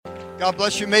God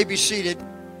bless you. You may be seated.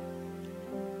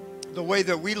 The way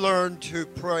that we learned to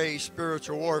pray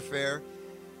spiritual warfare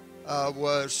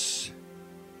was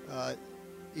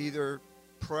either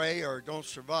pray or don't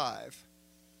survive.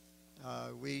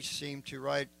 We seem to,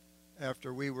 right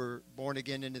after we were born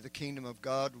again into the kingdom of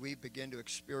God, we began to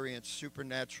experience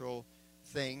supernatural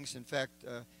things. In fact,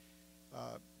 it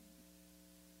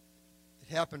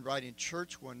happened right in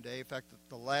church one day. In fact,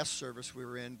 the last service we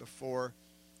were in before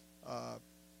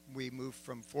we moved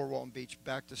from Fort Walton Beach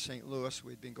back to St. Louis.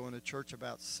 We'd been going to church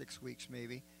about 6 weeks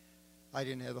maybe. I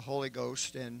didn't have the Holy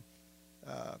Ghost, and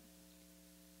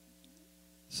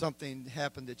something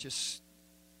happened that just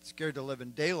scared the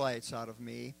living daylights out of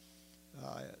me.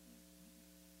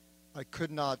 I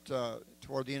could not,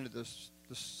 toward the end of this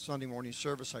Sunday morning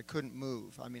service, I couldn't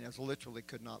move. I mean, I literally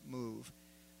could not move.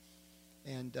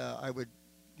 And I would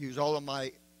use all of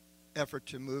my effort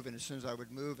to move, and as soon as I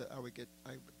would move, I would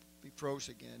be froze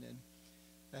again. And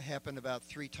that happened about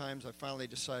 3 times. I finally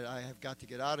decided I have got to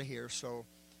get out of here, so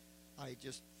I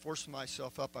just forced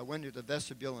myself up. I went into the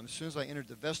vestibule, and as soon as I entered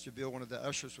the vestibule, one of the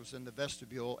ushers was in the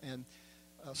vestibule, and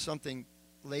something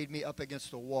laid me up against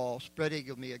the wall,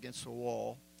 spread-eagled me against the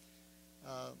wall.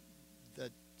 That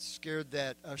scared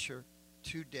that usher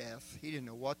to death. He didn't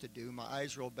know what to do. My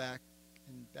eyes rolled back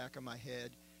in the back of my head,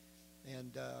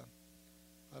 and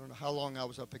I don't know how long I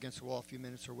was up against the wall, a few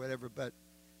minutes or whatever, but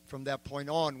from that point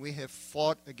on, we have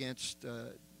fought against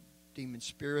demon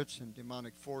spirits and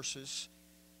demonic forces,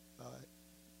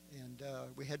 and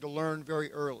we had to learn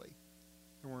very early.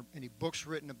 There weren't any books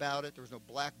written about it. There was no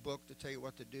black book to tell you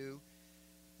what to do.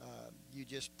 You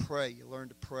just pray. You learn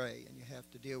to pray, and you have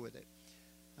to deal with it.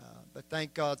 But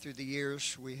thank God, through the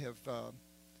years, we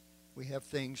have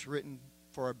things written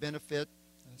for our benefit,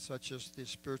 such as the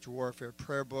Spiritual Warfare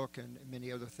Prayer Book and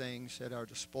many other things at our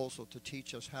disposal to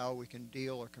teach us how we can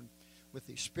deal with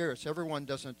these spirits. Everyone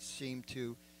doesn't seem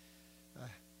to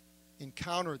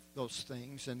encounter those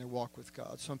things in their walk with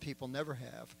God. Some people never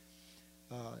have.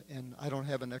 And I don't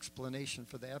have an explanation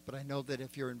for that, but I know that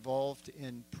if you're involved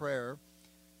in prayer,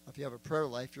 if you have a prayer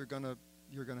life, you're going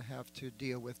to have to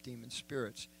deal with demon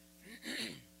spirits.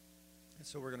 And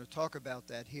so we're going to talk about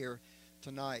that here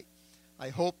tonight. I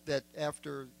hope that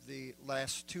after the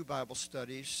last 2 Bible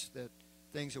studies, that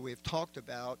things that we've talked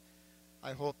about,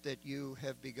 I hope that you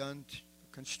have begun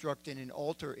constructing an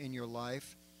altar in your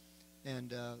life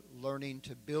and learning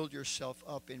to build yourself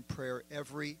up in prayer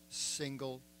every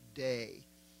single day.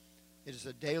 It is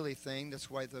a daily thing. That's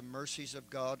why the mercies of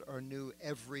God are new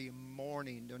every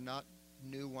morning. They're not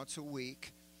new once a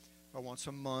week or once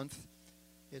a month.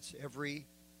 It's every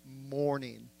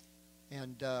morning.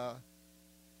 And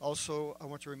also, I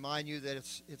want to remind you that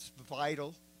it's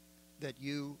vital that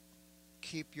you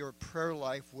keep your prayer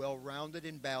life well-rounded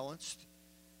and balanced.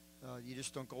 You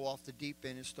just don't go off the deep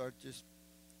end and start just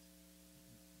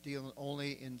dealing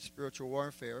only in spiritual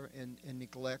warfare and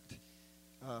neglect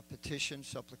petition,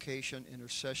 supplication,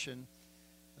 intercession,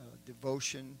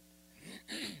 devotion,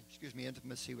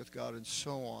 intimacy with God, and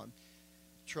so on.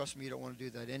 Trust me, you don't want to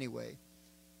do that anyway,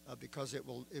 because it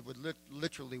would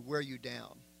literally wear you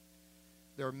down.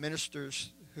 There are ministers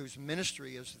whose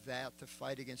ministry is that, to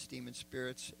fight against demon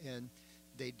spirits, and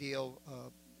they deal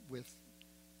with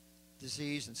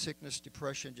disease and sickness,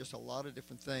 depression, just a lot of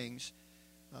different things,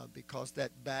 because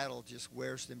that battle just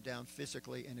wears them down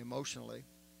physically and emotionally.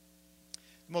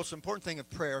 The most important thing of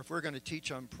prayer, if we're going to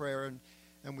teach on prayer,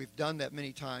 and we've done that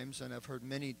many times, and I've heard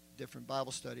many different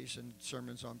Bible studies and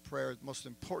sermons on prayer, the most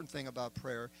important thing about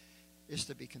prayer is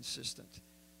to be consistent.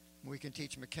 We can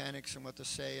teach mechanics and what to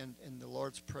say in the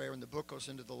Lord's Prayer, and the book goes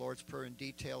into the Lord's Prayer in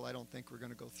detail. I don't think we're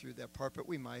going to go through that part, but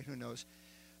we might, who knows.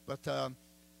 But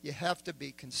you have to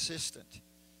be consistent.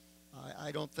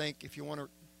 I don't think if you're going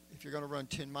to run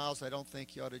 10 miles, I don't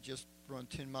think you ought to just run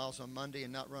 10 miles on Monday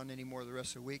and not run any more the rest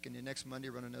of the week, and the next Monday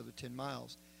run another 10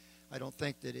 miles. I don't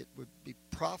think that it would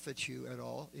profit you at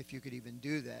all if you could even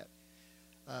do that.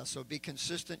 So be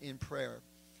consistent in prayer.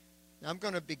 Now I'm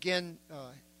going to begin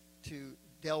to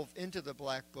delve into the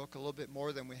Black Book a little bit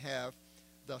more than we have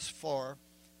thus far.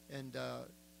 And I'm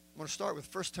going to start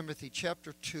with 1 Timothy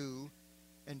chapter 2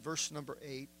 and verse number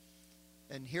 8.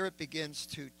 And here it begins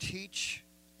to teach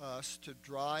us to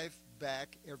drive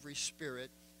back every spirit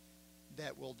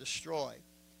that will destroy.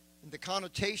 And the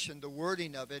connotation, the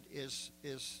wording of it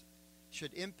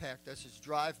should impact us, is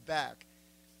drive back.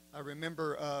 I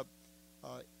remember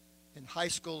in high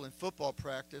school in football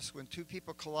practice, when 2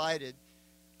 people collided,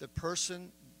 the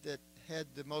person that had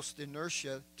the most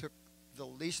inertia took the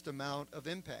least amount of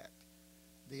impact.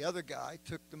 The other guy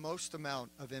took the most amount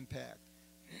of impact.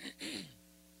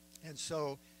 And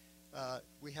so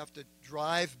We have to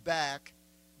drive back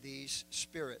these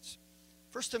spirits.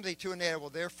 1 Timothy 2:8, well,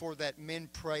 therefore that men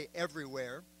pray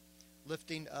everywhere,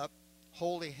 lifting up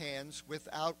holy hands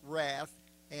without wrath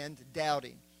and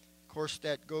doubting. Of course,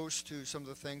 that goes to some of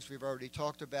the things we've already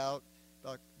talked about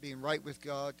being right with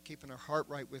God, keeping our heart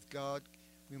right with God.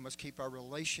 We must keep our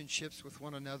relationships with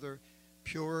one another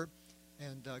pure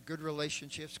and good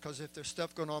relationships, because if there's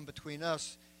stuff going on between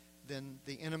us, then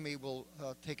the enemy will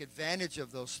take advantage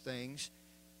of those things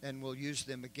and will use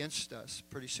them against us.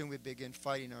 Pretty soon we begin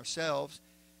fighting ourselves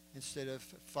instead of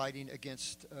fighting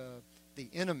against the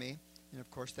enemy, and of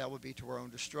course that would be to our own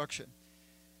destruction.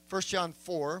 1 John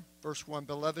 4, verse 1,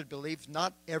 Beloved, believe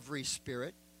not every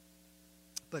spirit,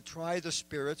 but try the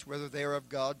spirits, whether they are of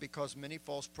God, because many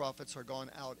false prophets are gone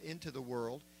out into the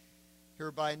world.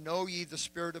 Hereby know ye the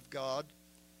Spirit of God.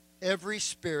 Every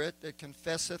spirit that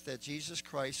confesseth that Jesus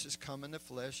Christ is come in the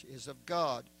flesh is of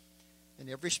God. And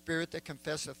every spirit that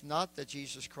confesseth not that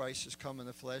Jesus Christ is come in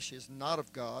the flesh is not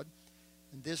of God.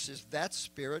 And this is that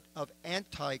spirit of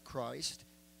Antichrist,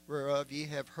 whereof ye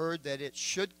have heard that it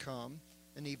should come,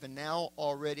 and even now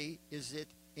already is it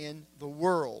in the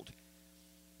world.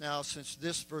 Now, since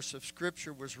this verse of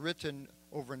Scripture was written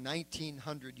over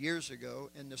 1900 years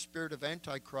ago, and the spirit of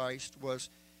Antichrist was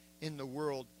in the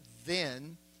world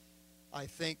then, I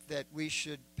think that we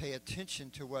should pay attention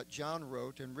to what John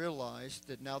wrote and realize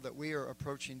that now that we are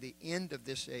approaching the end of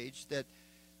this age, that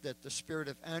the spirit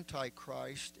of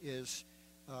Antichrist is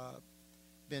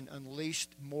been unleashed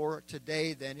more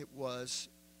today than it was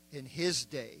in his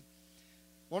day.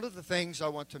 One of the things I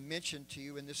want to mention to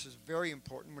you, and this is very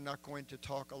important, we're not going to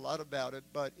talk a lot about it,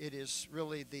 but it is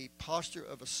really the posture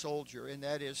of a soldier, and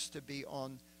that is to be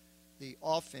on the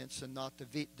offense and not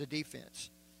the defense.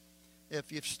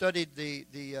 If you've studied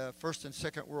the First and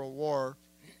Second World War,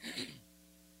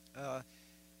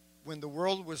 when the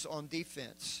world was on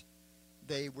defense,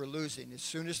 they were losing. As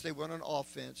soon as they went on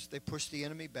offense, they pushed the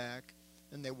enemy back,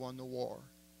 and they won the war.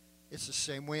 It's the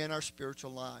same way in our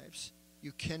spiritual lives.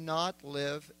 You cannot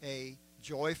live a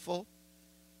joyful,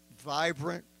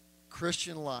 vibrant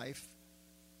Christian life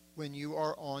when you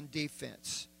are on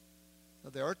defense.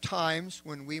 Now, there are times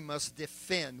when we must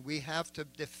defend. We have to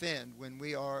defend when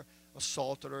we are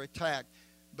assaulted or attacked.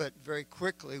 But very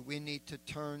quickly, we need to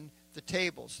turn the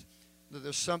tables. Now,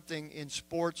 there's something in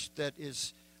sports that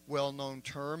is a well-known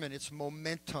term, and it's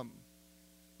momentum.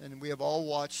 And we have all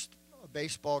watched a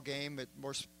baseball game.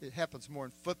 It happens more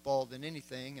in football than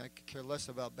anything. I could care less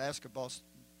about basketball.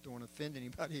 Don't want to offend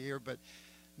anybody here, but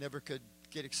never could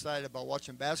get excited about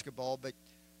watching basketball. But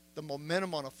the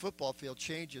momentum on a football field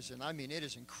changes, and I mean, it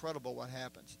is incredible what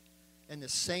happens. And the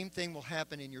same thing will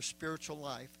happen in your spiritual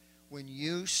life when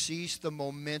you seize the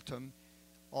momentum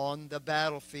on the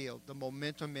battlefield, the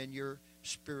momentum in your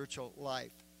spiritual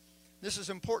life. This is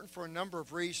important for a number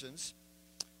of reasons,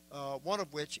 one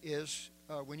of which is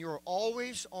when you're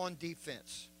always on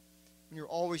defense, when you're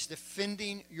always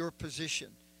defending your position,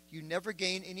 you never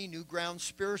gain any new ground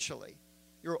spiritually.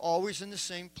 You're always in the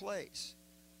same place.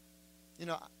 You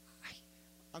know,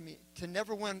 I mean, to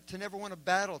never win a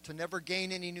battle, to never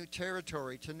gain any new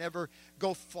territory, to never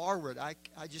go forward. I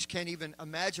just can't even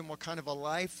imagine what kind of a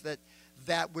life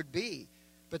that would be.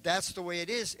 But that's the way it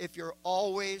is if you're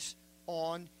always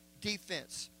on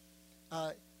defense.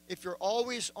 If you're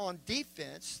always on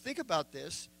defense, think about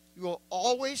this, you will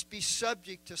always be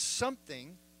subject to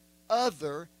something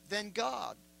other than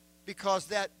God, because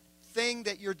that thing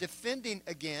that you're defending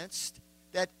against,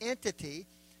 that entity,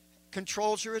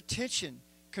 controls your attention,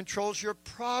 controls your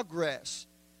progress,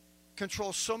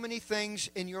 controls so many things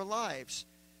in your lives.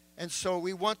 And so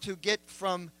we want to get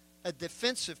from a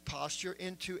defensive posture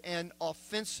into an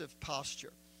offensive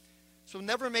posture. So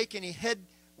never make any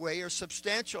headway or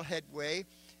substantial headway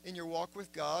in your walk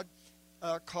with God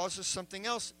causes something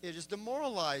else. It is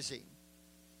demoralizing.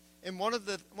 And one of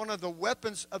the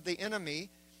weapons of the enemy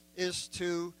is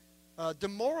to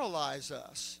demoralize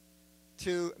us,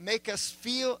 to make us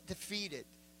feel defeated,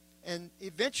 and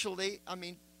eventually,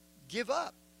 give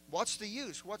up. What's the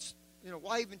use?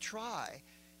 Why even try?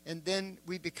 And then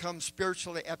we become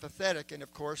spiritually apathetic, and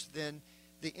of course, then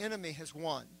the enemy has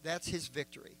won. That's his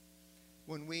victory.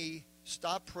 When we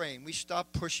stop praying, we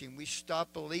stop pushing, we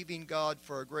stop believing God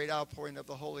for a great outpouring of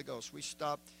the Holy Ghost, we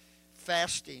stop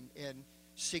fasting and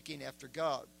seeking after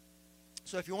God.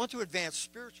 So if you want to advance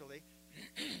spiritually,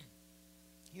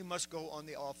 you must go on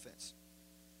the offense.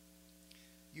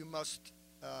 You must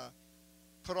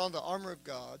put on the armor of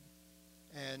God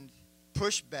and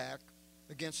push back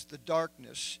against the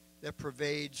darkness that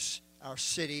pervades our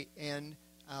city and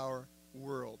our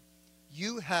world.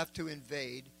 You have to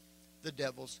invade the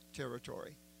devil's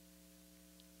territory.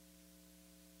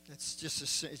 It's just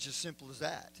simple as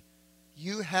that.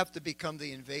 You have to become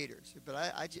the invaders.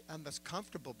 But I'm as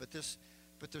comfortable, but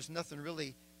there's nothing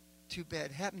really too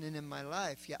bad happening in my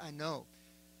life. Yeah, I know.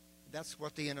 That's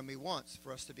what the enemy wants,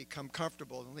 for us to become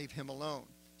comfortable and leave him alone,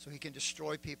 so he can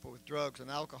destroy people with drugs and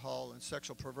alcohol and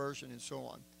sexual perversion and so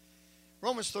on.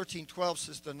 Romans 13:12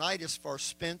 says, "The night is far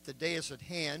spent, the day is at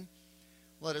hand.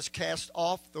 Let us cast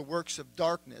off the works of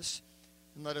darkness,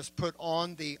 and let us put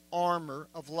on the armor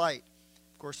of light."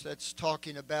 Of course, that's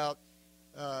talking about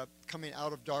coming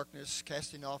out of darkness,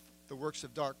 casting off the works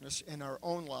of darkness in our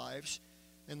own lives,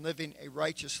 and living a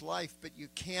righteous life. But you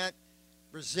can't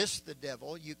resist the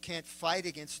devil. You can't fight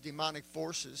against demonic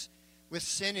forces with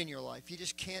sin in your life. You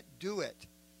just can't do it.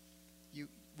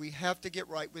 We have to get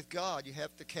right with God. You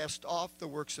have to cast off the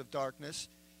works of darkness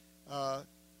and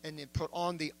then put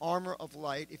on the armor of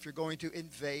light if you're going to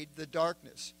invade the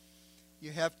darkness.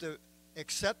 You have to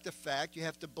accept the fact, you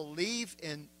have to believe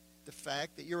in the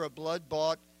fact that you're a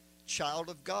blood-bought child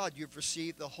of God. You've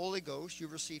received the Holy Ghost.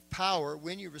 You've received power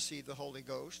when you receive the Holy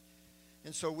Ghost.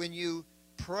 And so when you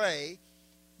pray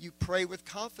with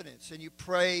confidence, and you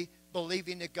pray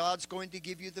believing that God's going to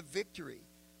give you the victory.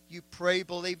 You pray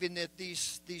believing that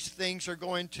these things are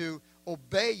going to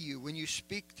obey you when you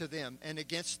speak to them and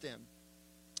against them.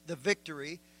 The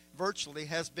victory virtually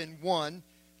has been won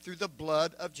through the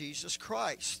blood of Jesus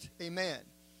Christ. Amen.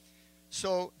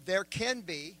 So there can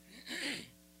be,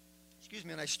 excuse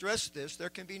me, and I stress this, there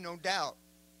can be no doubt.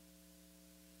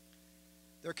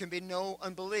 There can be no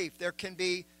unbelief. There can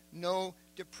be no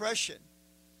depression.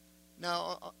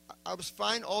 Now, I was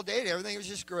fine all day. Everything was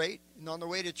just great. And on the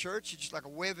way to church, it's just like a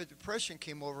wave of depression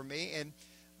came over me. And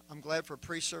I'm glad for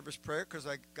pre-service prayer, because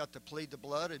I got to plead the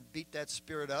blood and beat that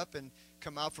spirit up and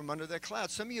come out from under that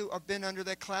cloud. Some of you have been under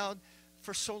that cloud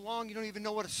for so long, you don't even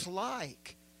know what it's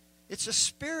like. It's a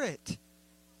spirit.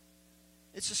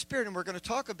 It's a spirit. And we're going to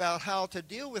talk about how to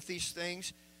deal with these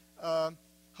things.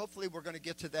 Hopefully we're going to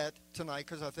get to that tonight,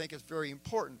 because I think it's very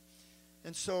important.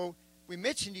 And so we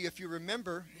mentioned to you, if you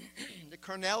remember, that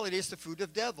carnality is the fruit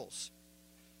of devils.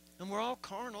 And we're all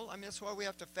carnal. I mean, that's why we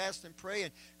have to fast and pray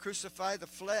and crucify the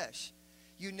flesh.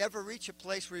 You never reach a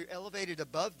place where you're elevated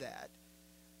above that.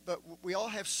 But we all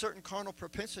have certain carnal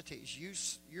propensities.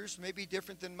 Yours may be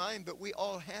different than mine, but we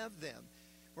all have them.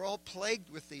 We're all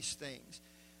plagued with these things.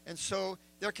 And so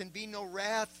there can be no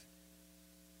wrath.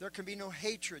 There can be no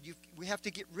hatred. We have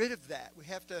to get rid of that. We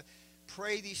have to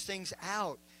pray these things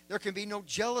out. There can be no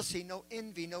jealousy, no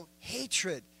envy, no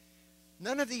hatred.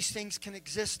 None of these things can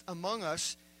exist among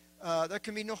us. There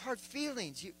can be no hard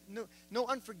feelings, no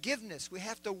unforgiveness. We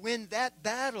have to win that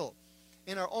battle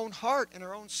in our own heart, in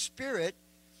our own spirit,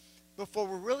 before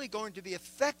we're really going to be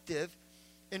effective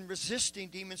in resisting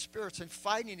demon spirits and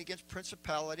fighting against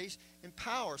principalities and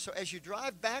power. So as you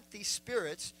drive back these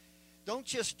spirits, don't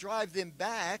just drive them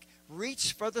back.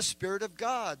 Reach for the Spirit of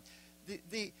God.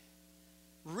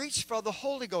 Reach for the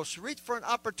Holy Ghost. Reach for an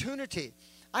opportunity.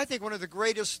 I think one of the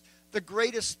greatest,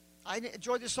 I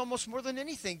enjoy this almost more than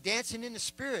anything, dancing in the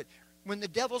Spirit when the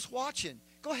devil's watching.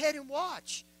 Go ahead and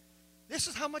watch. This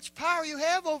is how much power you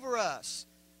have over us.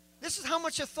 This is how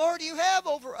much authority you have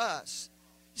over us.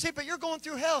 You say, but you're going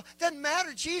through hell. Doesn't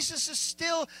matter. Jesus is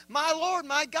still my Lord,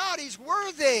 my God. He's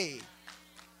worthy.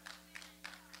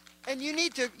 And you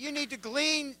need to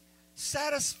glean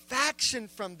satisfaction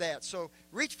from that. So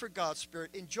reach for God's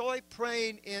Spirit. Enjoy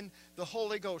praying in the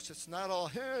Holy Ghost. It's not all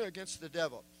against the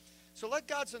devil. So let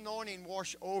God's anointing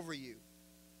wash over you.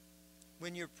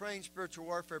 When you're praying spiritual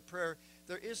warfare prayer,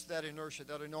 there is that inertia,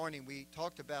 that anointing. We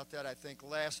talked about that, I think,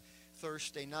 last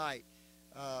Thursday night.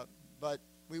 But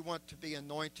we want to be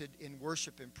anointed in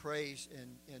worship and praise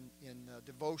and in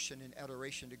devotion and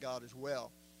adoration to God as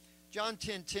well. John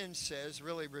 10:10 says,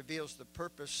 really reveals the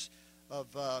purpose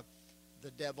of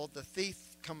the devil. The thief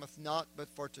cometh not but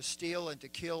for to steal and to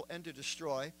kill and to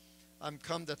destroy. I'm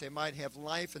come that they might have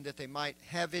life and that they might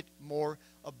have it more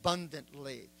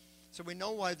abundantly. So we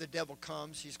know why the devil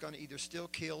comes. He's going to either steal,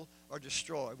 kill, or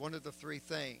destroy. One of the three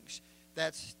things.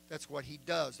 That's what he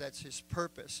does. That's his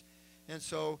purpose. And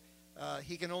so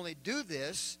he can only do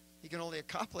this, he can only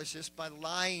accomplish this by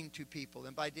lying to people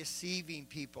and by deceiving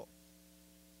people.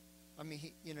 I mean,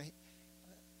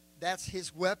 that's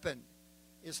his weapon,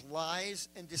 is lies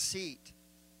and deceit.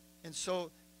 And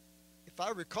so, if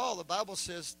I recall, the Bible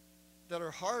says that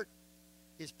our heart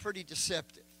is pretty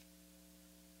deceptive.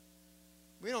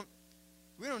 We don't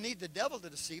need the devil to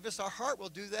deceive us. Our heart will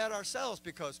do that ourselves,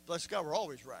 because, bless God, we're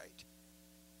always right.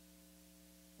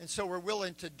 And so we're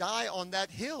willing to die on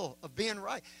that hill of being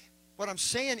right. What I'm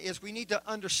saying is we need to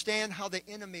understand how the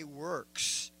enemy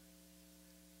works.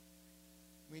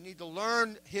 We need to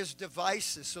learn his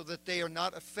devices so that they are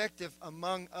not effective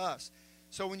among us.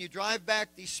 So when you drive back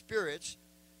these spirits,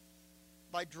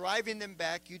 by driving them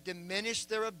back, you diminish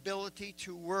their ability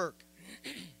to work.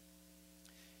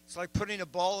 It's like putting a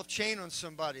ball of chain on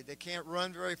somebody. They can't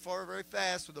run very far, very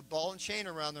fast with a ball and chain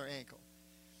around their ankle.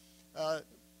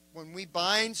 When we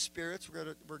bind spirits,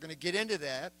 we're going to get into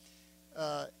that,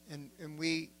 and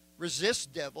we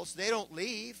resist devils. They don't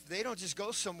leave. They don't just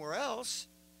go somewhere else.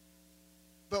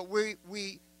 But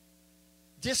we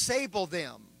disable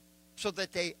them so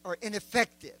that they are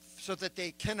ineffective, so that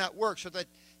they cannot work, so that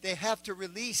they have to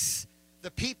release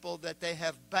the people that they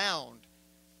have bound.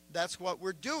 That's what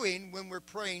we're doing when we're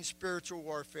praying spiritual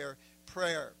warfare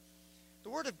prayer.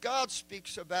 The Word of God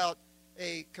speaks about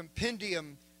a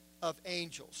compendium of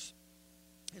angels.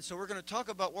 And so we're going to talk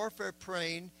about warfare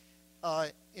praying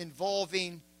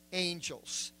involving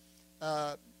angels.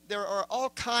 There are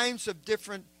all kinds of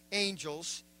different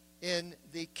angels in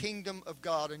the kingdom of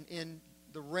God and in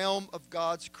the realm of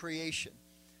God's creation.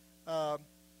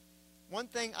 One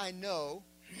thing I know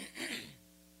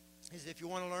is if you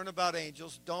want to learn about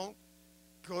angels, don't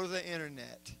go to the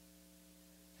internet.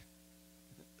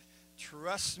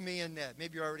 Trust me in that.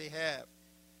 Maybe you already have.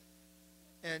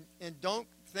 And don't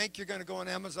think you're going to go on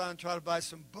Amazon and try to buy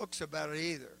some books about it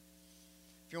either.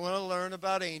 If you want to learn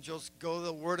about angels, go to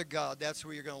the Word of God. That's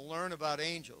where you're going to learn about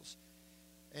angels.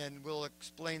 And we'll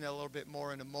explain that a little bit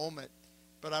more in a moment.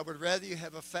 But I would rather you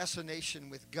have a fascination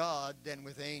with God than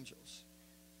with angels.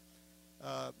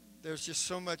 There's just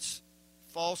so much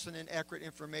false and inaccurate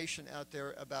information out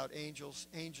there about angels.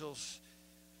 Angels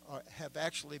have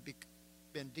actually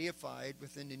been deified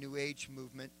within the New Age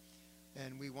movement,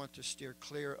 and we want to steer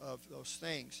clear of those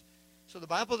things. So the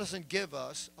Bible doesn't give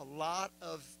us a lot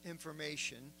of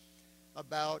information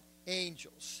about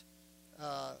angels.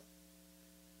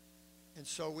 And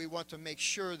so we want to make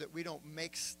sure that we don't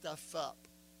make stuff up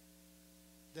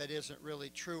that isn't really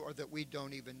true or that we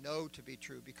don't even know to be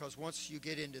true. Because once you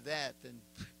get into that, then,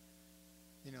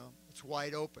 you know, it's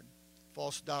wide open.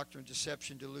 False doctrine,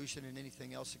 deception, delusion, and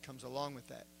anything else that comes along with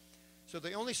that. So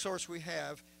the only source we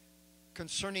have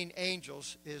concerning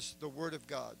angels is the Word of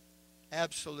God.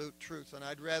 Absolute truth. And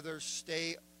I'd rather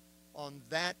stay on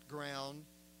that ground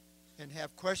and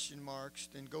have question marks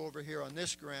than go over here on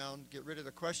this ground, get rid of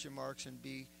the question marks, and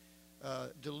be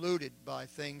deluded by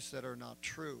things that are not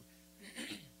true.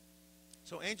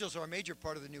 So angels are a major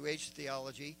part of the New Age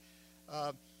theology.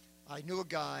 I knew a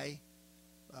guy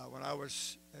when I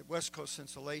was at West Coast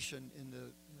Insulation in the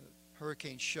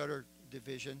Hurricane Shutter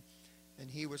Division,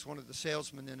 and he was one of the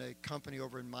salesmen in a company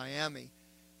over in Miami.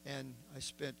 And I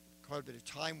spent quite a bit of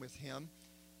time with him,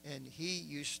 and he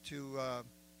used to,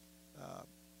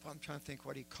 I'm trying to think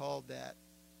what he called that.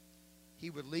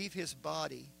 He would leave his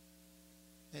body,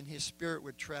 and his spirit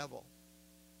would travel.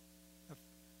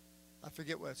 I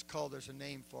forget what it's called. There's a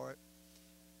name for it.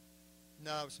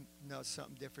 No, it's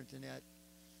something different than that.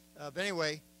 But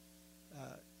anyway,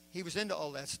 he was into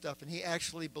all that stuff, and he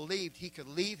actually believed he could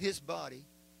leave his body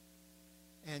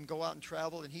and go out and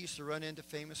travel. And he used to run into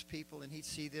famous people, and he'd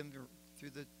see them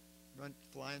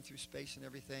flying through space and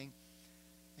everything.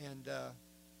 And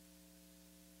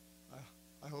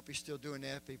I hope he's still doing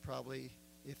that. But he probably,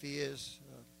 if he is,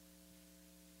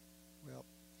 well,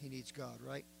 he needs God,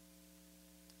 right?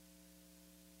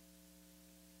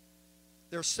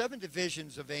 There are 7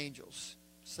 divisions of angels,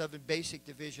 7 basic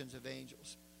divisions of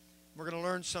angels. We're going to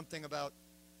learn something about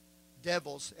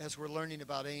devils as we're learning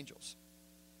about angels.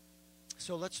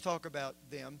 So let's talk about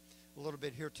them a little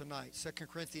bit here tonight. 2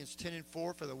 Corinthians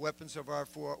 10:4, for the weapons of our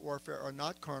warfare are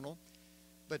not carnal,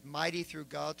 but mighty through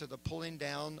God to the pulling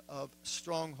down of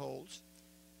strongholds.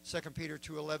 2 Peter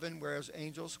 2:11, whereas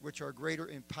angels, which are greater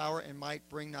in power and might,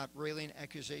 bring not railing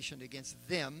accusation against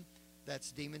them,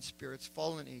 that's demon spirits,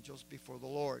 fallen angels, before the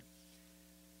Lord.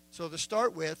 So to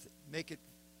start with, make it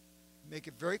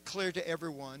very clear to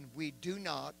everyone, we do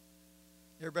not,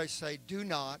 everybody say, do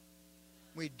not,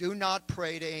 we do not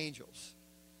pray to angels.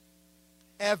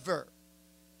 Ever.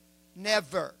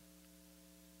 Never.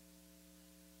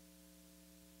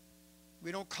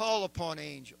 We don't call upon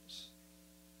angels.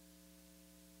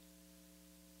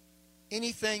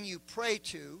 Anything you pray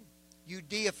to, you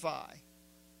deify.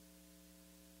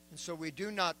 And so we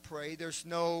do not pray. There's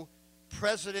no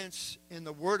precedence in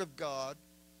the Word of God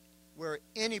where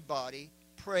anybody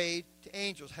prayed to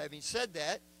angels. Having said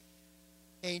that,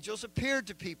 angels appeared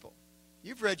to people.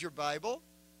 You've read your Bible.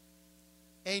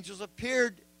 Angels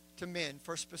appeared to men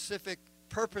for specific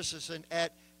purposes and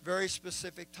at very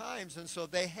specific times. And so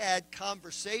they had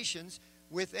conversations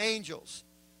with angels.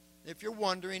 If you're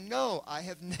wondering, no, I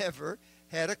have never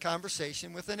had a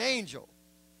conversation with an angel.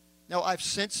 Now, I've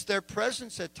sensed their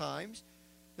presence at times.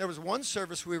 There was one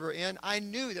service we were in. I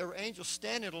knew there were angels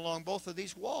standing along both of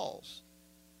these walls.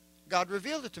 God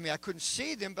revealed it to me. I couldn't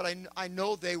see them, but I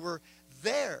know they were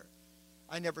there.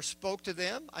 I never spoke to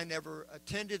them. I never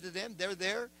attended to them. They're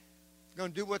there,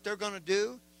 going to do what they're going to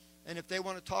do. And if they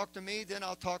want to talk to me, then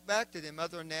I'll talk back to them.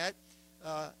 Other than that,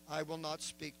 I will not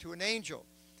speak to an angel.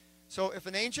 So if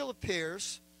an angel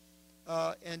appears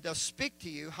and does speak to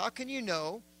you, how can you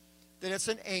know that it's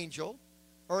an angel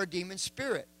or a demon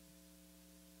spirit?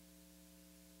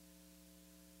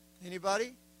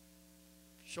 Anybody?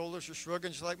 Shoulders are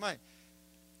shrugging just like mine.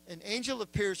 An angel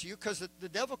appears to you because the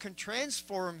devil can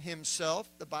transform himself,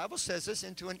 the Bible says this,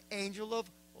 into an angel of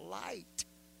light.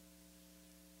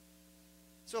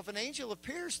 So if an angel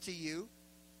appears to you,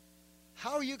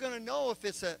 how are you going to know if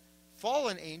it's a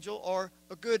fallen angel or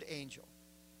a good angel?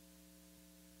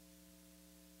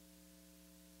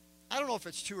 I don't know if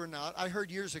it's true or not. I heard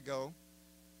years ago,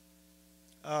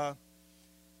 a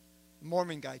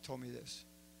Mormon guy told me this.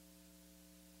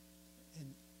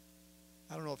 And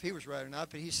I don't know if he was right or not,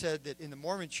 but he said that in the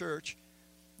Mormon church,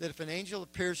 that if an angel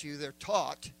appears to you, they're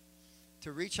taught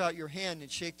to reach out your hand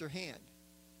and shake their hand.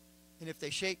 And if they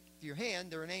shake your hand,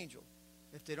 they're an angel.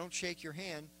 If they don't shake your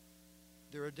hand,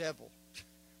 they're a devil.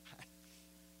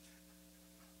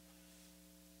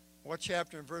 What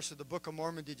chapter and verse of the Book of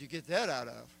Mormon did you get that out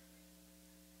of?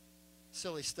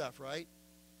 Silly stuff, right?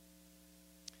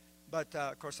 But,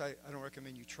 of course, I don't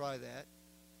recommend you try that.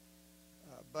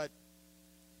 But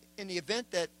in the event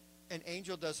that an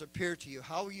angel does appear to you,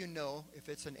 how will you know if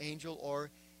it's an angel or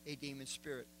a demon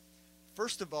spirit?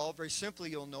 First of all, very simply,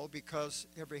 you'll know because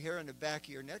every hair on the back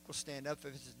of your neck will stand up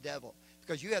if it's a devil.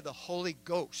 Because you have the Holy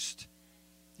Ghost.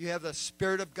 You have the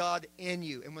Spirit of God in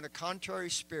you. And when a contrary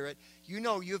spirit, you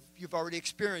know you've already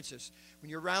experienced this. When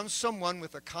you're around someone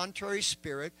with a contrary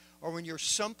spirit, or when you're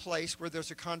someplace where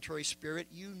there's a contrary spirit,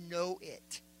 you know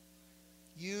it.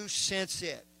 You sense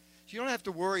it. So you don't have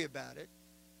to worry about it.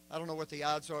 I don't know what the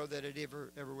odds are that it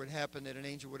ever would happen that an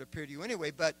angel would appear to you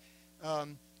anyway, but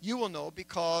you will know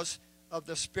because of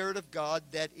the Spirit of God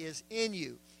that is in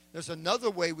you. There's another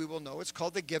way we will know. It's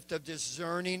called the gift of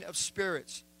discerning of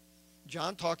spirits.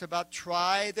 John talked about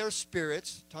try their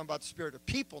spirits, talking about the spirit of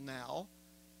people now,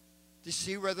 to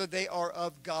see whether they are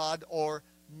of God or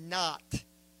not.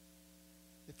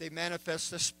 If they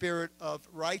manifest the spirit of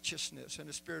righteousness and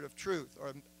the spirit of truth,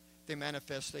 or they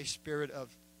manifest a spirit of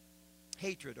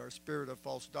hatred or a spirit of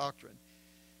false doctrine.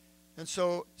 And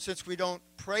so, since we don't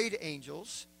pray to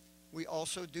angels, we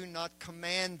also do not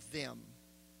command them.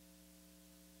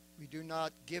 We do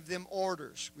not give them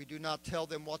orders. We do not tell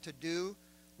them what to do.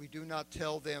 We do not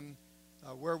tell them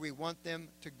where we want them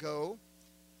to go.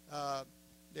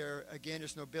 There, again,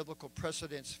 is no biblical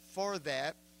precedence for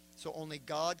that. So only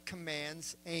God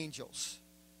commands angels.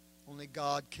 Only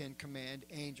God can command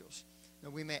angels. Now,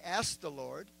 we may ask the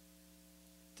Lord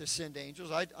to send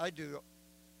angels. I do,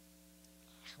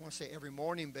 I want to say every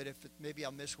morning, but maybe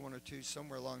I'll miss one or two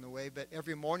somewhere along the way. But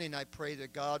every morning I pray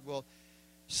that God will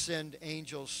send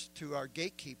angels to our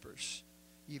gatekeepers.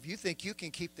 If you think you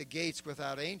can keep the gates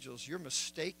without angels, you're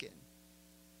mistaken.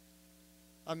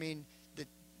 I mean,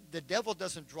 the devil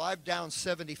doesn't drive down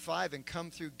 75 and come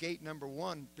through gate number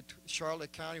 1,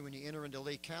 Charlotte County, when you enter into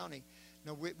Lee County.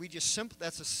 No, we just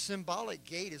that's a symbolic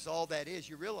gate is all that is.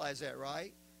 You realize that,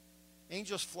 right?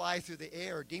 Angels fly through the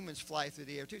air. Demons fly through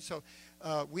the air too. So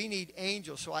we need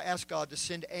angels. So I ask God to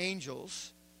send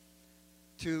angels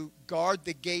to guard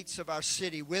the gates of our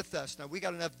city with us. Now, we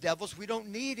got enough devils. We don't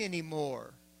need any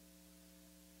more.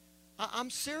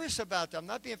 I'm serious about that. I'm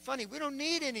not being funny. We don't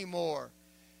need any more.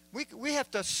 We have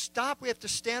to stop. We have to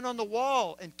stand on the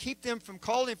wall and keep them from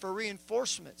calling for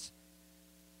reinforcements.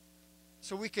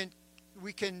 So we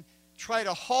can try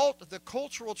to halt the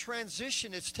cultural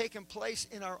transition that's taken place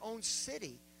in our own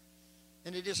city.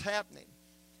 And it is happening.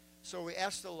 So we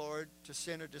ask the Lord to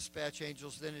send or dispatch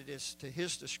angels. Then it is to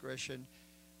his discretion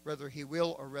whether he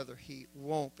will or whether he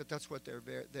won't. But that's what they're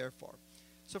there for.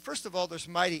 So first of all, there's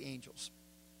mighty angels.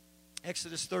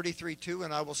 Exodus 33:2,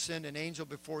 and I will send an angel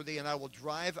before thee, and I will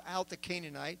drive out the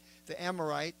Canaanite, the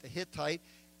Amorite, the Hittite,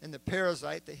 and the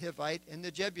Perizzite, the Hivite, and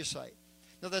the Jebusite.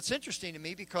 Now that's interesting to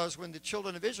me because when the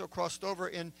children of Israel crossed over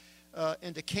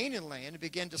into Canaan land and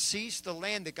began to seize the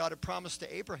land that God had promised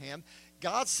to Abraham,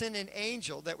 God sent an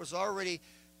angel that was already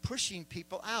pushing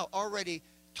people out, already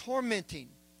tormenting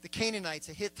the Canaanites,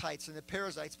 the Hittites, and the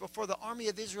Perizzites before the army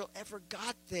of Israel ever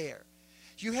got there.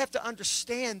 You have to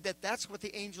understand that that's what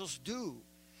the angels do.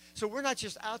 So we're not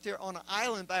just out there on an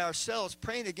island by ourselves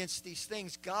praying against these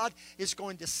things. God is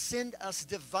going to send us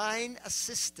divine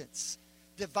assistance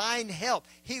divine help.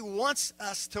 He wants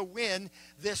us to win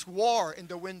this war and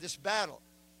to win this battle.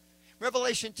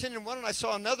 Revelation 10:1, and I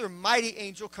saw another mighty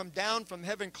angel come down from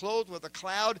heaven clothed with a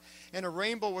cloud, and a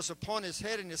rainbow was upon his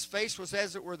head, and his face was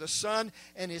as it were the sun,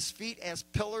 and his feet as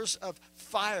pillars of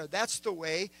fire. That's the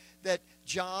way that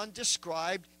John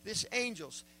described these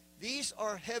angels. These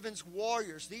are heaven's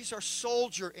warriors. These are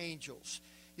soldier angels.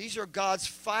 These are God's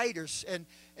fighters. And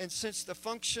since the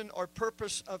function or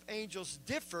purpose of angels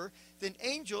differ, then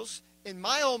angels, in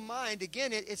my own mind,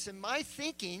 again, it's in my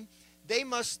thinking, they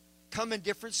must come in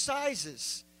different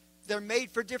sizes. They're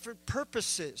made for different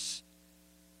purposes.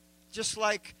 Just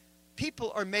like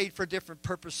people are made for different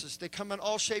purposes. They come in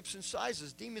all shapes and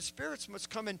sizes. Demon spirits must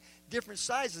come in different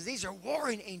sizes. These are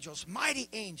warring angels, mighty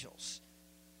angels.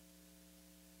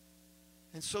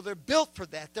 And so they're built for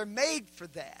that. They're made for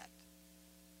that.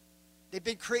 They've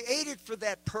been created for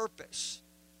that purpose.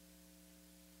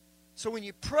 So when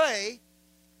you pray,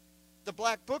 the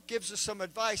Black Book gives us some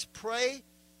advice. Pray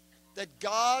that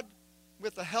God,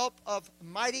 with the help of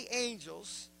mighty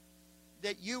angels,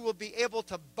 that you will be able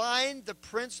to bind the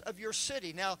prince of your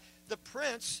city. Now, the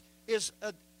prince is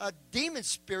a demon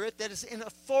spirit that is in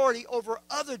authority over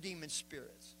other demon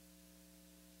spirits.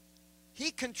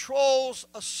 He controls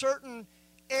a certain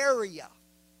area.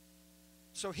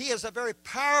 So he is a very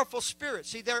powerful spirit.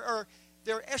 See, there are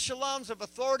echelons of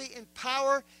authority and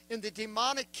power in the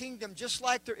demonic kingdom, just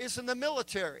like there is in the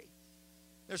military.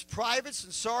 There's privates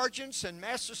and sergeants and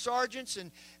master sergeants,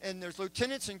 and there's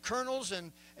lieutenants and colonels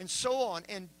and so on,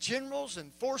 and generals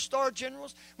and four-star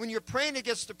generals. When you're praying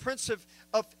against the prince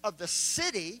of the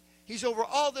city, he's over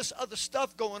all this other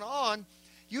stuff going on,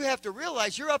 you have to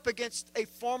realize you're up against a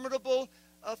formidable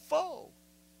foe.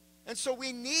 And so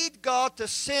we need God to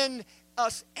send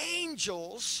us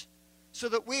angels so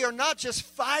that we are not just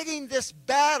fighting this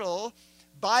battle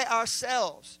by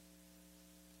ourselves.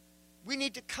 We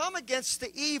need to come against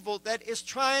the evil that is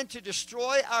trying to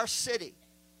destroy our city.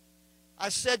 I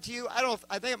said to you,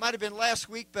 I think it might have been last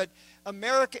week, but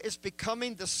America is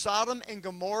becoming the Sodom and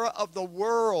Gomorrah of the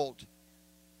world.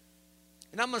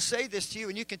 And I'm going to say this to you,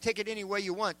 and you can take it any way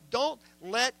you want. Don't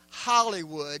let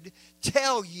Hollywood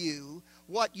tell you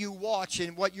what you watch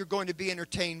and what you're going to be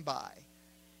entertained by.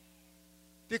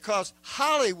 Because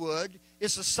Hollywood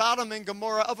is the Sodom and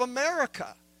Gomorrah of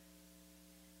America.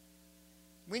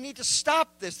 We need to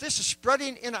stop this. This is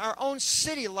spreading in our own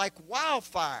city like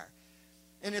wildfire.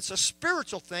 And it's a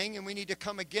spiritual thing, and we need to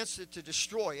come against it to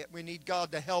destroy it. We need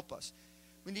God to help us.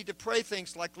 We need to pray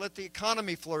things like, let the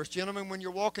economy flourish. Gentlemen, when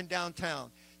you're walking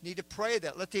downtown, you need to pray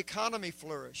that. Let the economy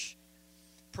flourish.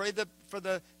 Pray for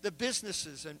the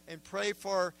businesses and pray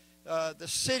for the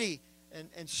city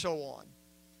and so on.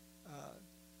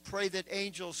 Pray that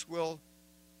angels will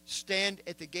stand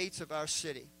at the gates of our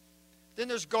city. Then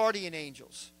there's guardian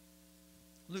angels.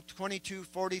 Luke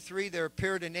 22:43, there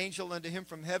appeared an angel unto him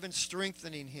from heaven,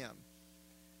 strengthening him.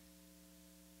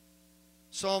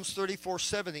 Psalms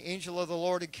 34:7, the angel of the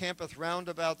Lord encampeth round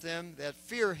about them that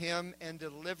fear him and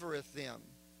delivereth them.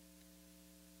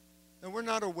 And we're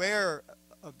not aware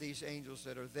of these angels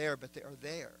that are there, but they are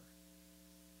there.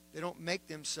 They don't make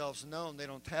themselves known. They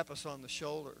don't tap us on the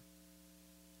shoulder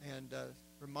and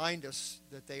remind us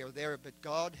that they are there. But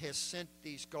God has sent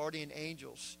these guardian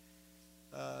angels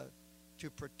to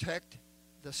protect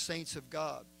the saints of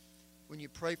God. When you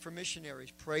pray for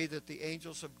missionaries, pray that the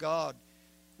angels of God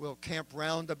will camp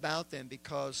round about them,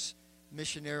 because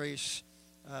missionaries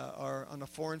are on a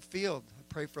foreign field. I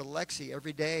pray for Lexi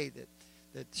every day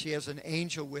that she has an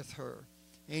angel with her,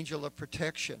 angel of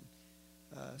protection.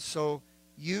 So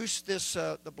use this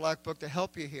the Black Book to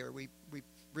help you here. We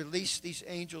release these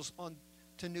angels on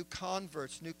to new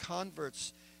converts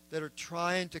that are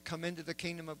trying to come into the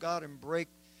kingdom of God and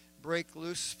break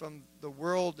loose from the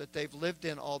world that they've lived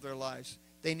in all their lives.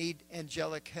 They need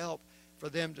angelic help for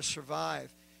them to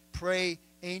survive. Pray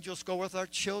angels go with our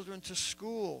children to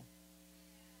school.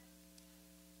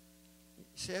 You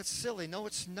say, that's silly. No,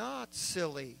 it's not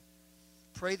silly.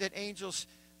 Pray that angels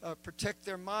protect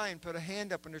their mind. Put a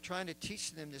hand up when they're trying to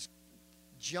teach them this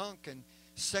junk and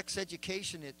sex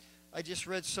education. I just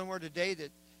read somewhere today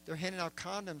that they're handing out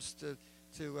condoms to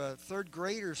third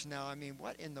graders now. I mean,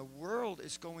 what in the world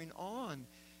is going on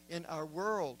in our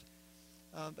world?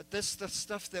 But this is the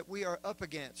stuff that we are up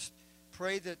against.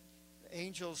 Pray that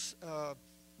angels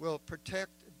will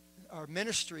protect our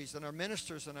ministries and our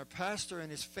ministers and our pastor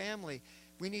and his family.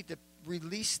 We need to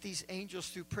release these angels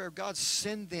through prayer. God,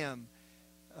 send them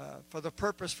for the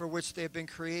purpose for which they have been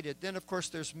created. Then, of course,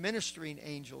 there's ministering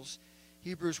angels.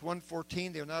 Hebrews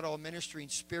 1:14, they're not all ministering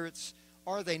spirits.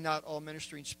 Are they not all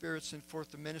ministering spirits, and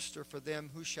forth to minister for them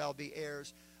who shall be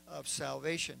heirs of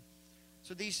salvation.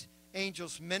 So these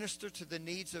angels minister to the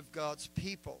needs of God's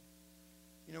people.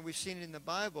 You know, we've seen it in the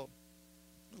Bible.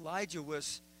 Elijah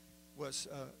was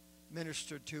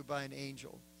ministered to by an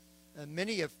angel. And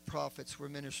many of prophets were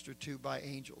ministered to by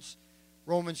angels.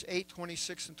 Romans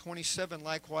 8:26 and 27,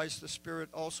 likewise the Spirit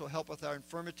also helpeth our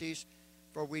infirmities,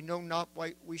 for we know not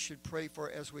what we should pray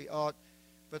for as we ought,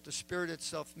 but the Spirit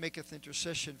itself maketh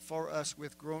intercession for us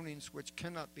with groanings which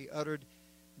cannot be uttered.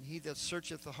 And he that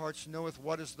searcheth the hearts knoweth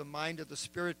what is the mind of the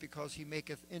Spirit, because he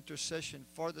maketh intercession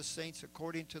for the saints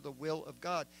according to the will of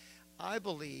God. I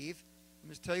believe, let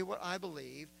me tell you what I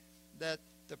believe, that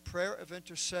the prayer of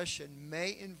intercession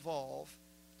may involve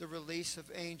the release of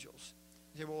angels.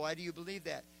 You say, well, why do you believe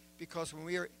that? Because when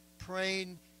we are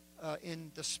praying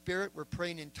in the Spirit, we're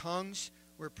praying in tongues,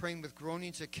 we're praying with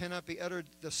groanings that cannot be uttered.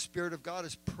 The Spirit of God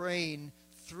is praying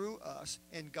through us,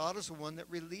 and God is the one that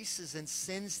releases and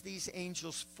sends these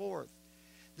angels forth.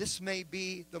 This may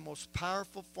be the most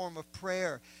powerful form of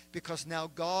prayer, because now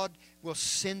God will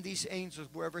send these angels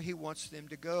wherever he wants them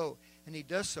to go, and he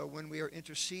does so when we are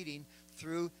interceding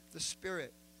through the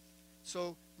Spirit.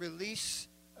 So release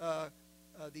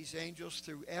these angels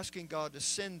through asking God to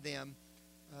send them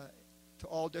to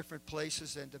all different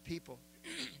places and to people.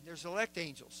 There's elect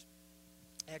angels.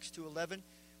 Acts 2:11, when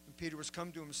Peter was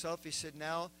come to himself, he said,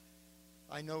 now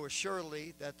I know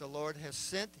assuredly that the Lord has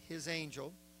sent his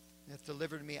angel and hath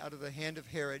delivered me out of the hand of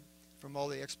Herod, from all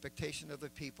the expectation of the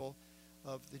people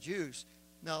of the Jews.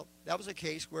 Now, that was a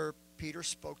case where Peter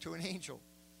spoke to an angel.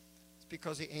 It's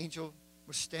because the angel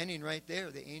was standing right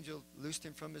there. The angel loosed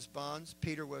him from his bonds.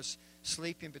 Peter was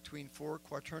sleeping between 4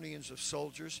 quaternions of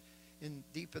soldiers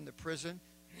deep in the prison.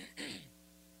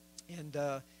 And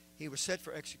he was set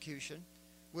for execution,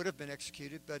 would have been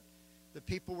executed, but the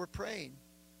people were praying.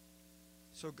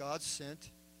 So God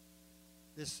sent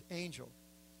this angel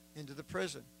into the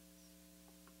prison.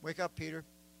 Wake up, Peter.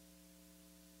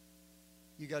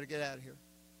 You got to get out of here.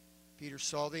 Peter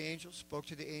saw the angel, spoke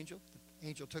to the angel. The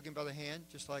angel took him by the hand,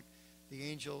 just like the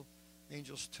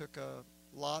angels took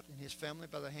Lot and his family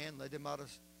by the hand, led them out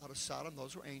of Sodom.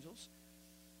 Those were angels.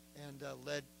 And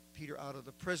led Peter out of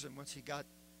the prison. Once he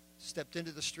stepped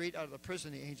into the street out of the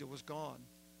prison, the angel was gone.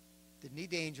 Didn't need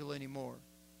the angel anymore.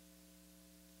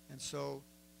 And so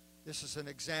this is an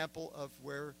example of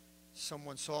where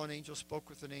someone saw an angel, spoke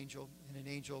with an angel, and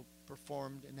an angel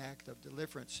performed an act of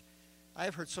deliverance. I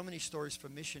have heard so many stories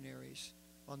from missionaries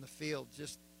on the field.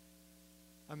 Just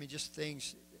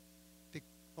things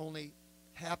only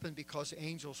happened because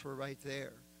angels were right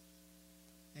there.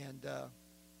 And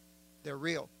they're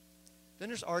real. Then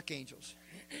there's archangels.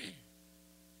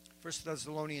 1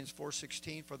 Thessalonians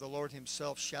 4:16, for the Lord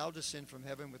himself shall descend from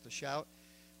heaven with a shout,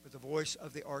 with the voice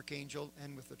of the archangel,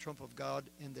 and with the trump of God,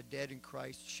 and the dead in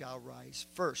Christ shall rise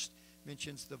first.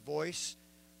 Mentions the voice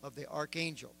of the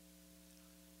archangel.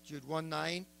 Jude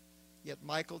 1:9, yet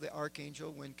Michael the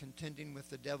archangel, when contending with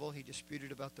the devil, he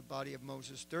disputed about the body of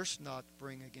Moses, durst not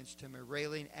bring against him a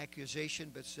railing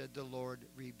accusation, but said, the Lord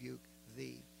rebuke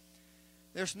thee.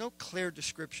 There's no clear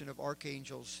description of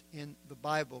archangels in the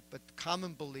Bible, but the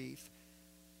common belief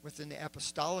within the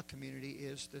apostolic community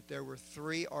is that there were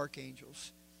 3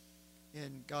 archangels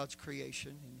in God's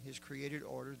creation, in his created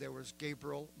order. There was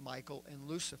Gabriel, Michael, and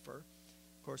Lucifer.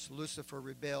 Of course, Lucifer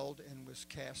rebelled and was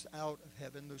cast out of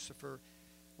heaven. Lucifer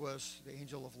was the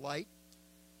angel of light.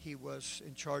 He was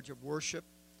in charge of worship.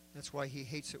 That's why he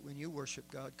hates it when you worship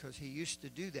God, because he used to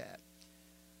do that.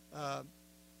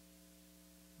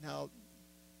 Now,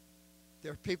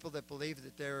 there are people that believe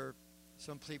that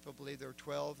some people believe there are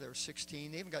 12, there are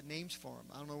 16. They even got names for them.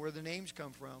 I don't know where the names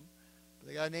come from, but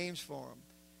they got names for them.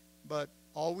 But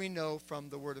all we know from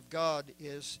the Word of God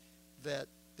is that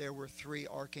there were 3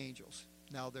 archangels.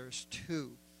 Now there's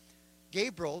 2.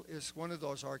 Gabriel is one of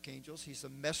those archangels. He's a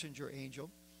messenger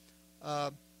angel.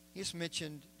 He's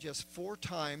mentioned just 4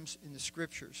 times in the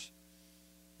Scriptures.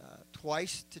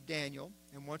 Twice to Daniel,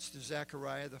 and once to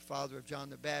Zechariah, the father of John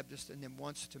the Baptist, and then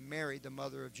once to Mary, the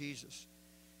mother of Jesus.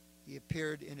 He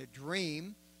appeared in a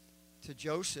dream to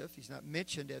Joseph. He's not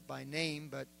mentioned by name,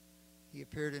 but he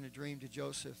appeared in a dream to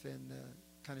Joseph and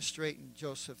kind of straightened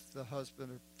Joseph, the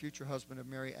husband or future husband of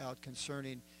Mary, out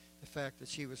concerning the fact that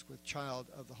she was with child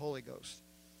of the Holy Ghost.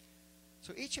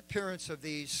 So each appearance of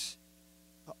these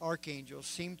archangels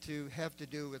seemed to have to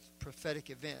do with prophetic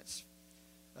events.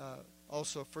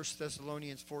 Also, 1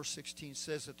 Thessalonians 4:16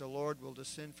 says that the Lord will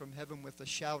descend from heaven with a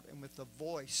shout and with the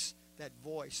voice, that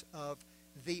voice of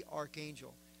the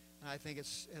archangel. And I think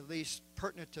it's at least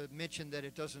pertinent to mention that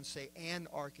it doesn't say an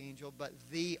archangel, but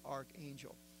the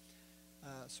archangel.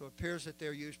 So it appears that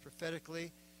they're used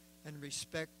prophetically. and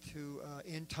respect to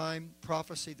end time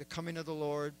prophecy, the coming of the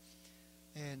Lord,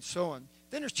 and so on.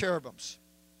 Then there's cherubims.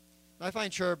 I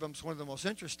find cherubims one of the most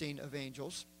interesting of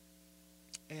angels.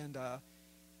 And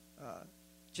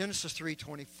Genesis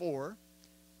 3:24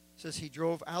 says, he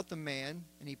drove out the man,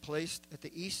 and he placed at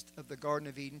the east of the Garden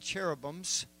of Eden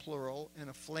cherubims, plural, and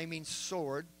a flaming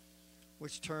sword,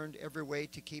 which turned every way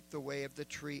to keep the way of the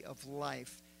tree of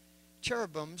life.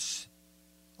 Cherubims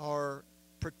are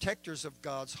protectors of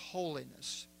God's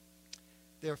holiness.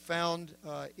 They're found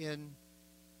in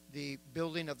the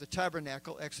building of the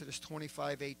tabernacle, Exodus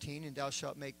 25:18, and thou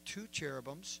shalt make 2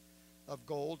 cherubims of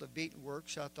gold, of beaten work,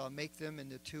 shalt thou make them in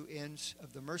the 2 ends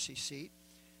of the mercy seat,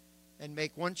 and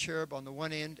make 1 cherub on the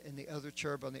one end, and the other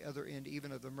cherub on the other end,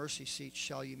 even of the mercy seat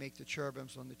shall you make the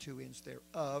cherubims on the 2 ends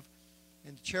thereof.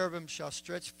 And the cherubim shall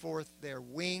stretch forth their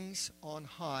wings on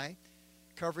high,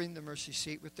 covering the mercy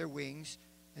seat with their wings,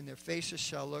 and their faces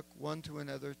shall look one to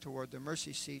another toward the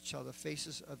mercy seat shall the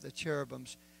faces of the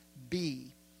cherubims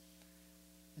be.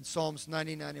 In Psalms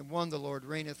 99:1, the Lord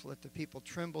reigneth, let the people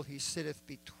tremble. He sitteth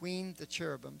between the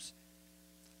cherubims.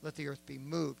 Let the earth be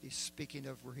moved. He's speaking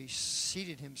of where he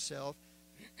seated himself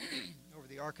over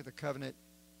the Ark of the Covenant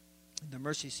in the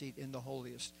mercy seat in the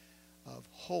holiest of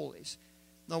holies.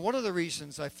 Now, one of the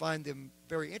reasons I find them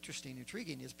very interesting,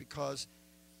 intriguing, is because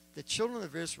the children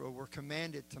of Israel were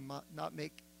commanded to not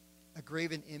make a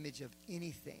graven image of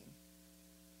anything.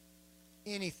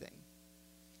 Anything.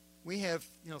 We have,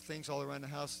 things all around the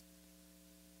house.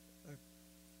 A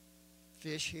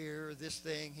fish here, this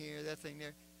thing here, that thing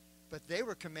there. But they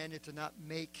were commanded to not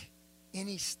make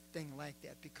anything like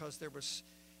that because there was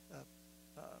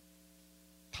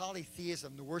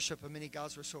polytheism. The worship of many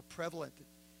gods were so prevalent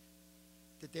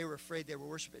that they were afraid they were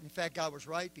worshiping. In fact, God was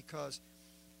right, because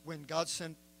when God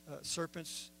sent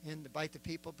serpents in to bite the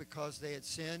people because they had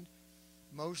sinned,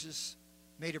 Moses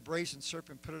made a brazen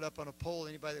serpent, put it up on a pole.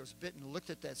 Anybody that was bitten looked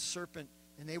at that serpent,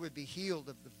 and they would be healed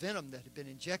of the venom that had been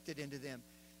injected into them.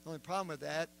 The only problem with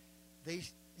that, they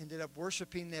ended up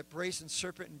worshiping that brazen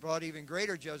serpent and brought even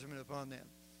greater judgment upon them.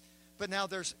 But now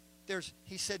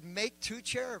he said, make 2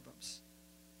 cherubims.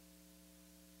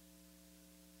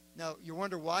 Now, you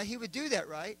wonder why he would do that,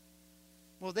 right?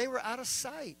 Well, they were out of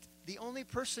sight. The only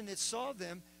person that saw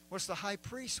them was the high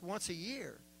priest once a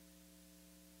year.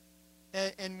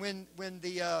 And when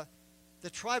the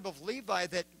tribe of Levi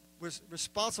that was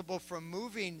responsible for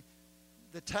moving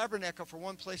the tabernacle from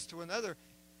one place to another,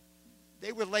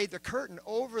 they would lay the curtain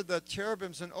over the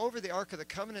cherubims and over the Ark of the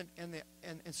Covenant and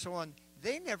so on.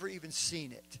 They never even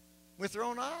seen it with their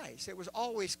own eyes. It was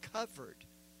always covered.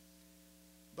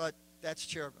 But that's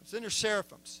cherubims. Then there's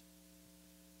seraphims.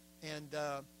 And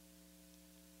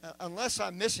unless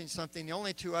I'm missing something, the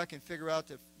only 2 I can figure out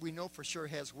that we know for sure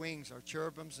has wings are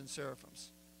cherubims and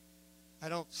seraphims. I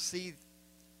don't see,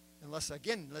 unless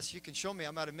you can show me,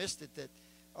 I might have missed it, that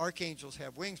archangels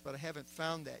have wings, but I haven't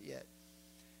found that yet.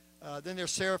 Then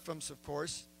there's seraphims, of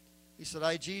course. He said,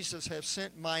 I, Jesus, have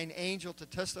sent mine angel to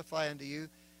testify unto you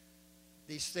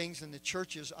these things in the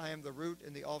churches. I am the root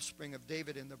and the offspring of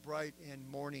David and the bright and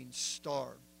morning star.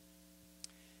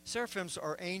 Seraphims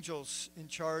are angels in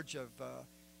charge of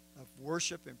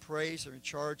worship and praise. They're in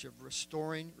charge of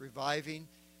restoring, reviving,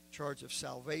 in charge of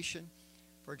salvation.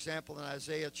 For example, in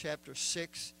Isaiah chapter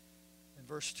 6 and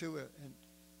verse 2, and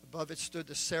above it stood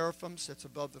the seraphims, that's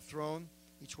above the throne.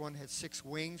 Each one had 6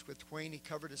 wings. With twain he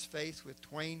covered his face, with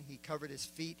twain he covered his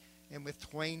feet, and with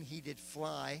twain he did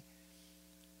fly.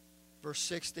 Verse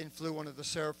 6, then flew one of the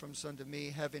seraphims unto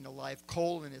me, having a live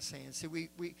coal in his hand. See,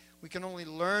 we can only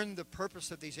learn the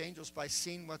purpose of these angels by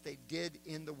seeing what they did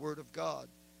in the Word of God.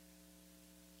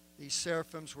 These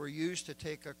seraphims were used to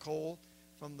take a coal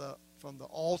from the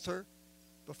altar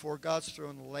before God's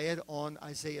throne and lay it on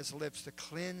Isaiah's lips to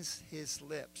cleanse his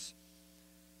lips.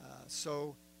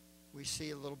 So we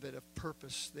see a little bit of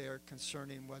purpose there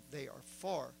concerning what they are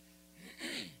for.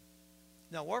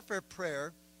 Now, warfare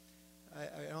prayer,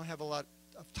 I don't have a lot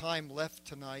of time left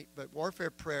tonight, but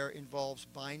warfare prayer involves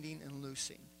binding and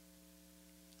loosing.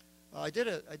 I did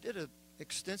an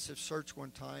extensive search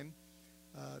one time,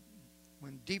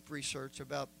 deep research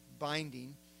about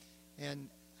binding, and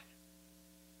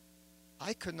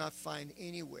I could not find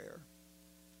anywhere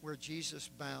where Jesus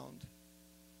bound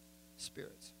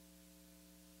spirits,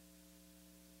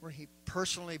 where he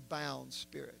personally bound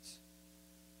spirits.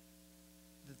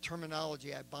 The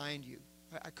terminology, I bind you,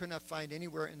 I could not find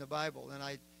anywhere in the Bible. And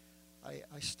I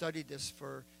studied this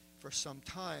for some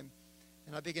time,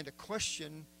 and I began to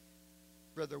question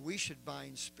whether we should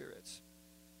bind spirits.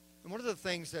 And one of the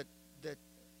things that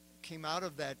came out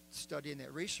of that study and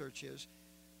that research is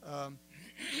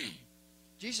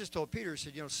Jesus told Peter, he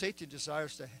said, Satan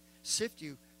desires to sift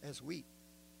you as wheat.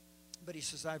 But he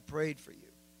says, I've prayed for you.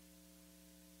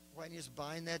 Why don't you just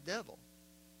bind that devil?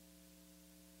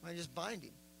 Why don't you just bind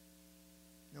him?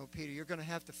 No, Peter, you're going to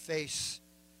have to face,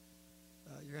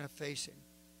 him.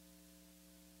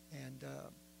 And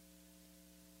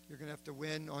you're going to have to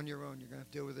win on your own. You're going to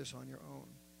have to deal with this on your own.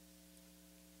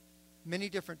 Many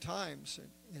different times,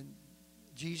 and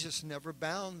Jesus never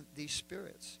bound these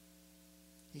spirits.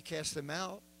 He cast them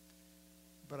out,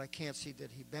 but I can't see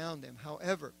that he bound them.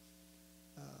 However,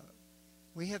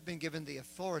 we have been given the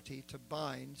authority to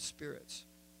bind spirits.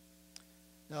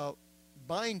 Now,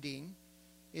 binding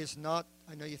is not,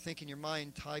 I know you think in your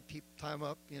mind, tie them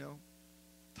up,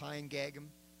 tie and gag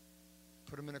them,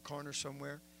 put them in a corner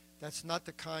somewhere. That's not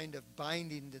the kind of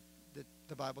binding that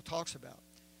the Bible talks about.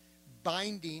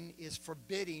 Binding is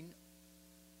forbidding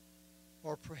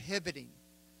or prohibiting.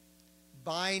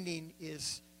 Binding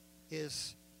is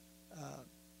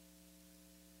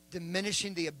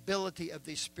diminishing the ability of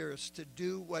these spirits to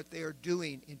do what they are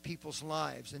doing in people's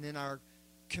lives and in our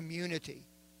community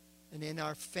and in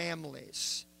our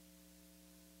families.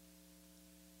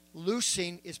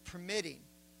 Loosing is permitting.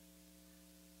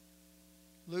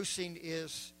 Loosing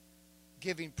is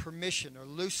giving permission or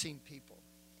loosing people.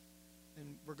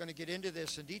 And we're going to get into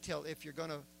this in detail. If you're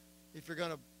going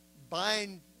to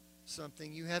bind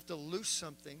something, you have to loose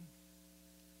something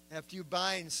after you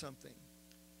bind something.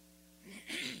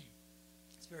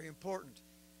 It's very important.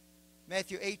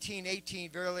 Matthew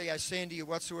 18:18, verily I say unto you,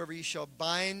 whatsoever ye shall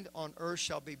bind on earth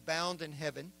shall be bound in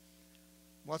heaven.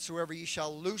 Whatsoever ye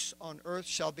shall loose on earth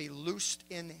shall be loosed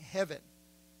in heaven.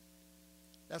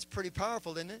 That's pretty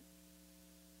powerful, isn't it?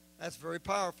 That's very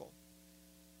powerful.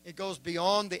 It goes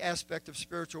beyond the aspect of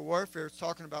spiritual warfare. It's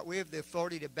talking about we have the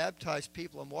authority to baptize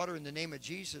people in water in the name of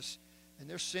Jesus, and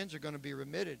their sins are going to be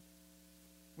remitted.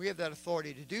 We have that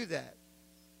authority to do that.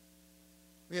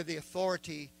 We have the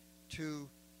authority to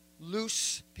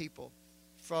loose people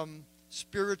from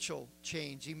spiritual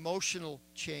chains, emotional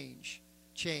chains.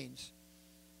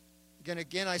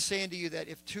 Again, I say unto you that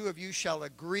if two of you shall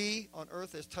agree on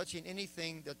earth as touching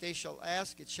anything that they shall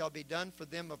ask, it shall be done for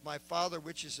them of my Father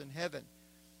which is in heaven.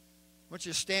 I want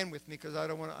you to stand with me because I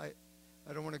don't want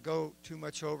to go too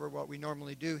much over what we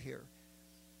normally do here.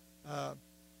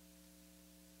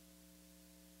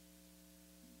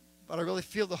 But I really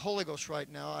feel the Holy Ghost right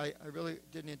now. I really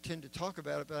didn't intend to talk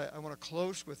about it, but I want to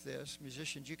close with this.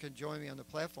 Musicians, you can join me on the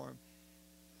platform.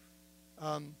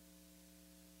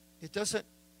 It doesn't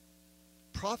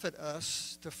profit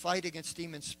us to fight against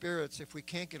demon spirits if we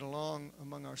can't get along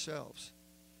among ourselves.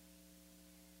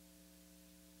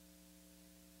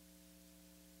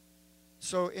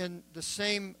 So in the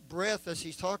same breath as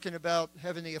he's talking about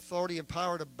having the authority and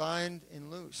power to bind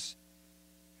and loose,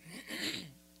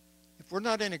 if we're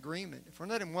not in agreement, if we're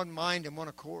not in one mind and one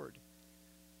accord,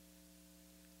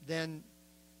 then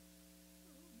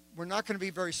we're not going to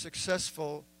be very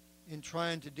successful in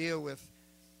trying to deal with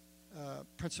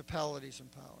principalities and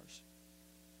powers.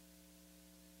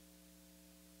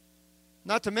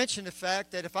 Not to mention the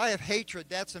fact that if I have hatred,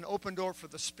 that's an open door for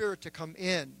the Spirit to come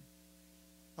in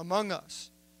among us.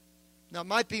 Now, it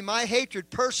might be my hatred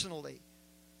personally.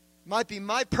 It might be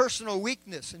my personal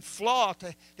weakness and flaw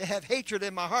to have hatred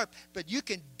in my heart. But you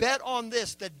can bet on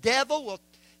this. The devil will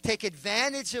take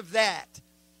advantage of that.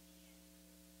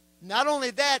 Not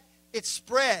only that, it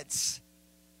spreads.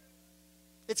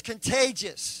 It's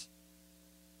contagious.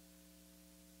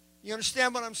 You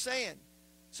understand what I'm saying?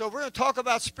 So if we're going to talk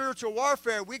about spiritual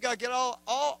warfare, we got to get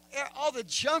all the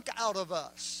junk out of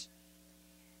us.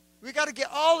 We got to get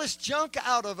all this junk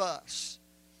out of us.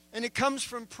 And it comes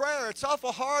from prayer. It's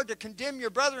awful hard to condemn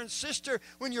your brother and sister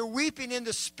when you're weeping in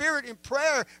the Spirit in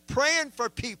prayer, praying for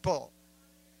people.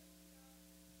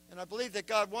 And I believe that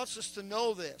God wants us to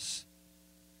know this,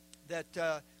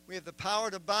 that we have the power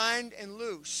to bind and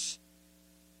loose.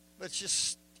 But it's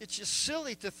just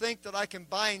silly to think that I can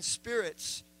bind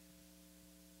spirits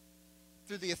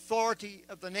through the authority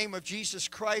of the name of Jesus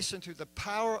Christ and through the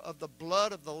power of the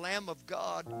blood of the Lamb of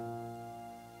God.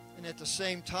 And at the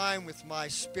same time, with my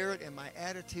spirit and my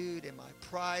attitude and my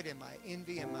pride and my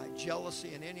envy and my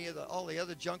jealousy and all the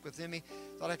other junk within me,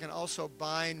 that I can also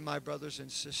bind my brothers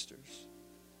and sisters.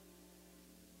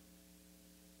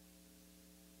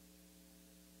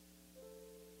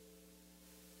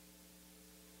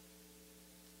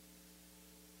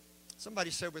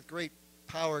 Somebody said with great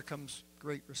power comes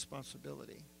great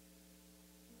responsibility.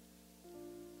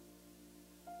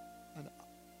 And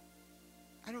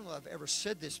I don't know if I've ever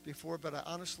said this before, but I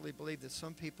honestly believe that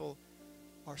some people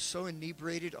are so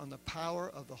inebriated on the power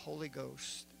of the Holy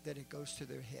Ghost that it goes to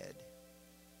their head.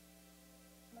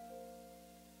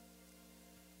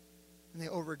 And they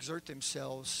overexert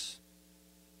themselves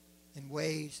in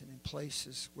ways and in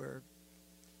places where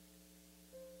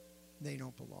they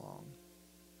don't belong.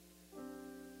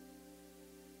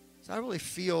 So I really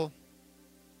feel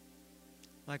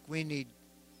like we need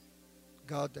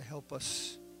God to help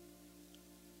us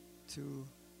to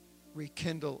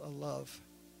rekindle a love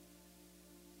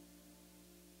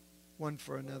one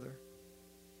for another.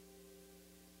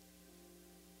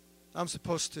 I'm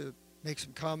supposed to make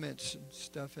some comments and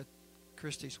stuff at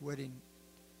Christy's wedding.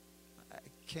 I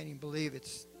can't even believe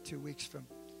it's 2 weeks from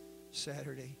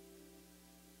Saturday.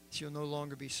 She'll no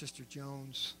longer be Sister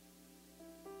Jones.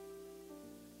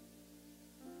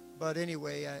 But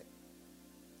anyway,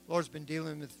 Lord's been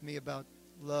dealing with me about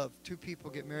love. 2 people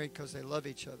get married because they love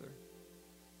each other.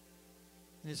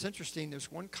 And it's interesting,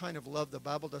 there's one kind of love the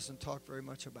Bible doesn't talk very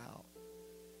much about.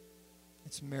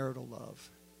 It's marital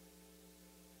love.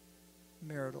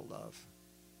 Marital love.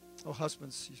 Oh,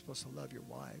 husbands, you're supposed to love your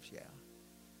wives, yeah.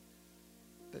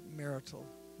 But marital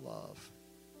love.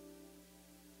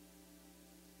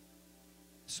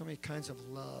 So many kinds of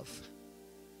love.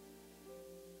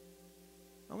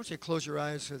 I want you to close your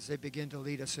eyes as they begin to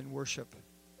lead us in worship.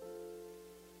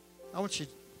 I want you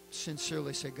to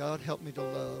sincerely say, God, help me to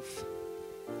love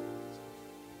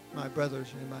my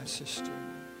brothers and my sister.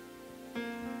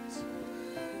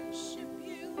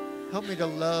 Help me to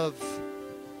love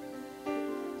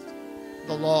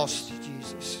the lost,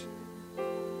 Jesus.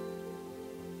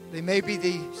 They may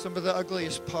be some of the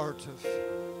ugliest part of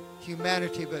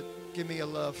humanity, but give me a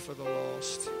love for the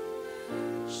lost.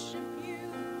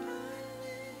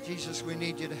 Jesus, we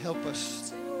need you to help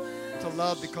us to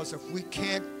love, because if we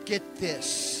can't get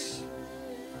this,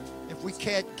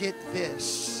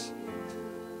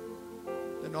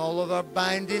 then all of our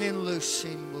binding and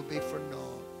loosing will be for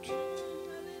naught.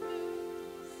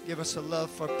 Give us a love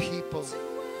for people.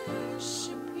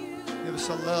 Give us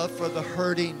a love for the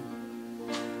hurting.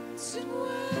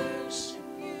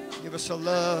 Give us a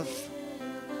love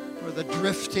for the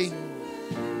drifting,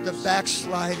 the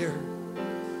backslider.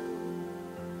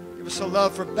 Give us a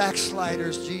love for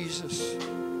backsliders, Jesus.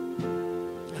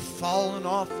 Have fallen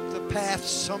off the path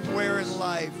somewhere in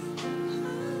life.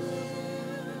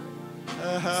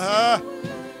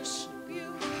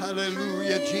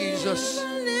 Hallelujah, Jesus.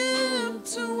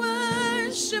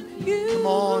 Come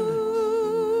on.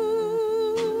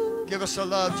 Give us a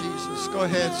love, Jesus. Go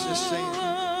ahead, just sing it.